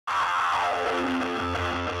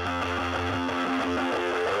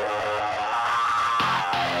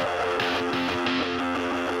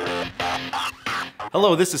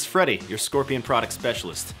Hello, this is Freddie, your Scorpion product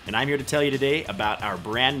specialist, and I'm here to tell you today about our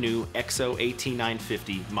brand new EXO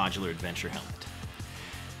AT950 Modular Adventure helmet.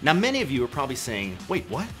 Now, many of you are probably saying, wait,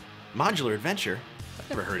 what? Modular Adventure? I've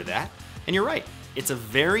never heard of that. And you're right. It's a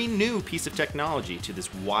very new piece of technology to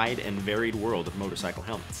this wide and varied world of motorcycle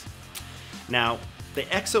helmets. Now, the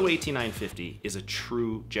EXO AT950 is a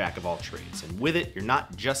true jack of all trades, and with it, you're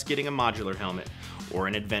not just getting a modular helmet, or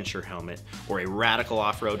an adventure helmet, or a radical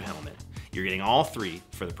off-road helmet. You're getting all three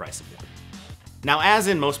for the price of one. Now, as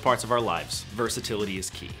in most parts of our lives, versatility is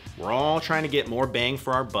key. We're all trying to get more bang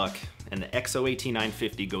for our buck, and the EXO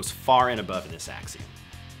AT950 goes far and above in this axiom.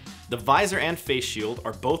 The visor and face shield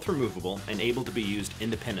are both removable and able to be used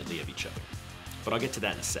independently of each other. But I'll get to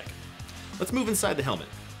that in a second. Let's move inside the helmet.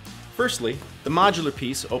 Firstly, the modular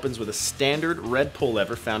piece opens with a standard red pull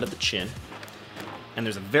lever found at the chin, and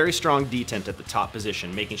there's a very strong detent at the top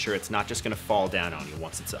position, making sure it's not just going to fall down on you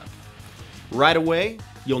once it's up. Right away,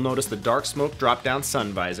 you'll notice the dark smoke drop-down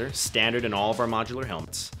sun visor, standard in all of our modular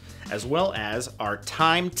helmets, as well as our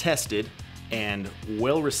time-tested and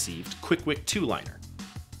well-received KwikWick II liner.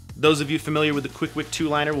 Those of you familiar with the KwikWick II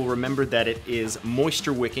liner will remember that it is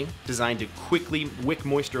moisture wicking, designed to quickly wick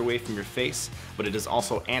moisture away from your face, but it is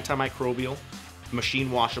also antimicrobial,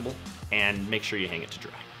 machine washable, and make sure you hang it to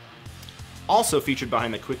dry. Also featured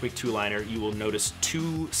behind the KwikWick II liner, you will notice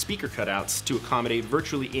two speaker cutouts to accommodate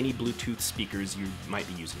virtually any Bluetooth speakers you might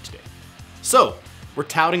be using today. So, we're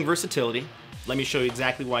touting versatility. Let me show you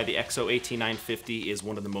exactly why the EXO AT950 is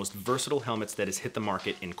one of the most versatile helmets that has hit the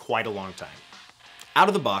market in quite a long time. Out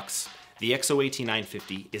of the box, the EXO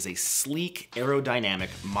AT950 is a sleek, aerodynamic,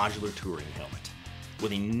 modular touring helmet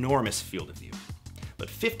with enormous field of view. But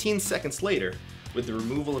 15 seconds later, with the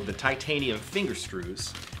removal of the titanium finger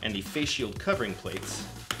screws and the face shield covering plates,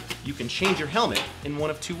 you can change your helmet in one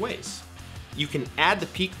of two ways. You can add the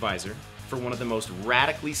peak visor for one of the most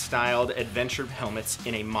radically styled adventure helmets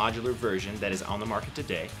in a modular version that is on the market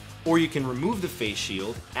today, or you can remove the face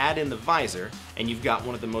shield, add in the visor, and you've got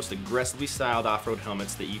one of the most aggressively styled off-road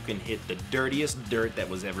helmets that you can hit the dirtiest dirt that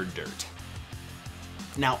was ever dirt.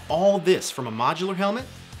 Now, all this from a modular helmet?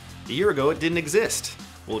 A year ago, it didn't exist.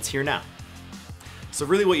 Well, it's here now. So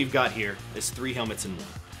really what you've got here is three helmets in one.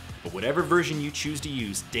 But whatever version you choose to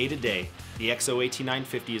use day to day, the EXO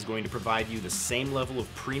AT950 is going to provide you the same level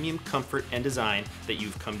of premium comfort and design that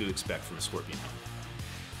you've come to expect from a Scorpion helmet.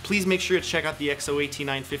 Please make sure to check out the EXO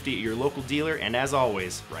AT950 at your local dealer, and as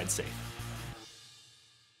always, ride safe.